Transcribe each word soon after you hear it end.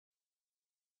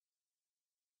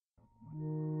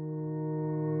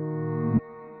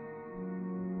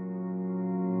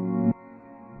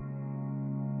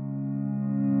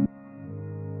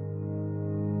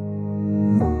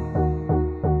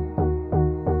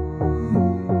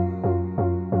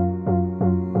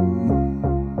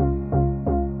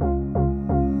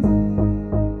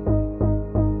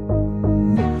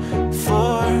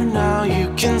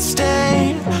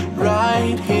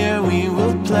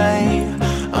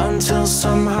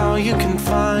you can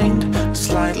find a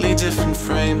slightly different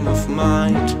frame of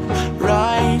mind.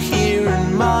 Right here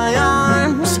in my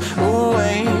arms,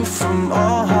 away from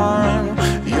all harm.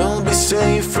 You'll be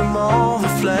safe from all the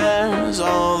flares,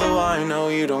 although I know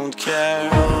you don't care.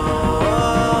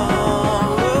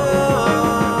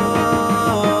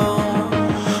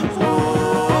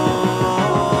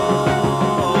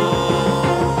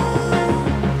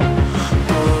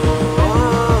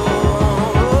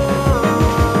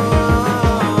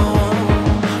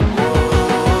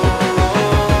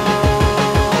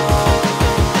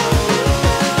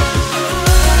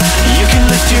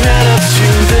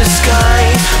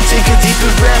 Take a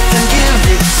deeper breath and give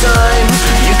it time.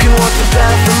 You can walk the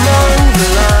path among the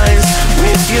lines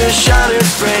with your shattered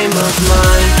frame of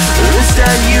mind.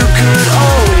 Instead you could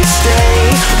always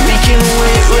stay. We can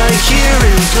wait right here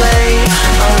and play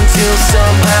until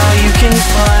somehow you can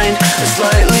find a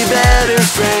slightly better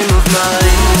frame of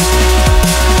mind.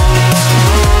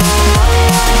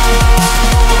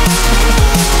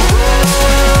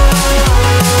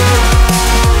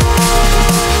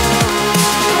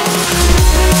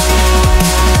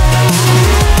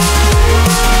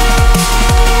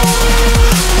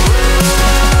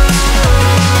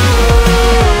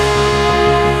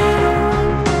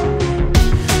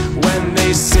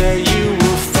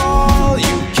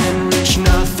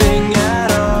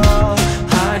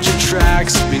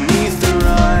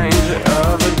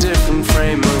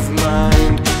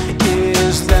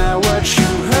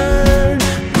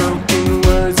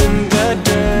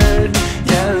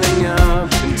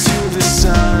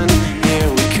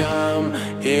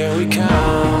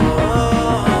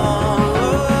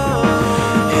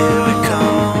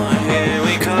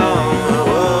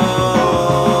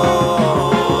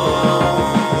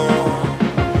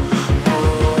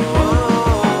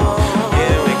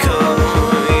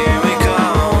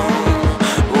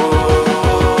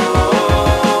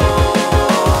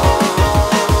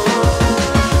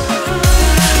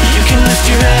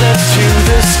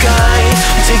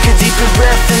 Take a deeper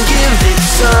breath and give it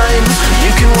time.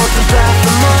 You can walk the path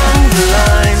among the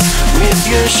lines with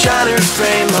your shattered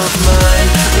frame of mind.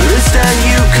 Instead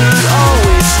you could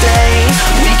always stay.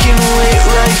 We can wait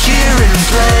right here and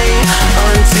play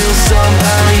until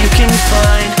somehow you can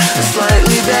find a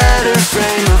slightly better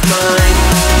frame of mind.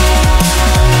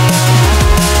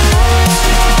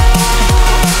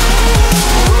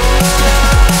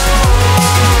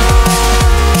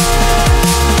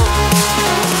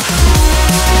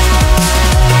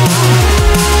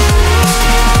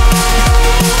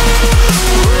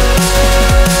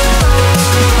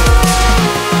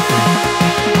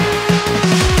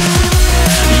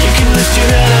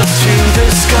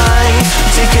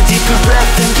 Take a deeper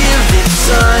breath and give it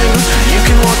time. You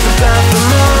can walk the path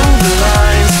among the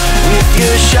lines with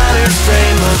your shattered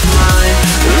frame of mind.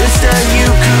 Instead you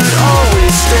could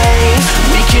always stay.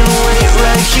 We can wait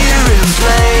right here and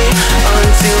play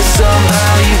until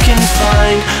somehow you can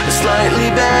find a slightly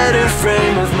better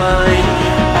frame of mind.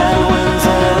 And when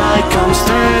the light comes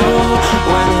through,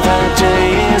 when the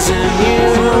day isn't you,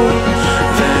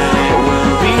 then it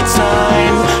will be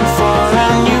time for a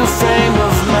new frame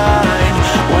of mind.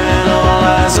 When all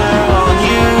eyes are on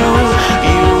you,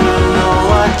 you will know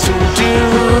what to do,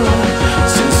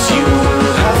 since you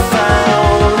will have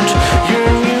found your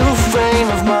new frame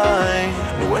of mind.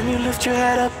 When you lift your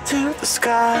head up to the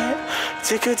sky,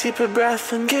 take a deeper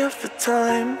breath and give it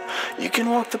time. You can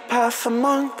walk the path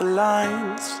among the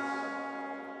lines,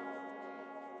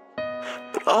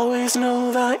 but always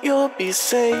know that you'll be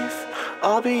safe.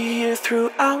 I'll be here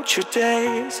throughout your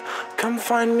days. Come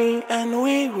find me and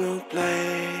we will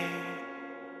play.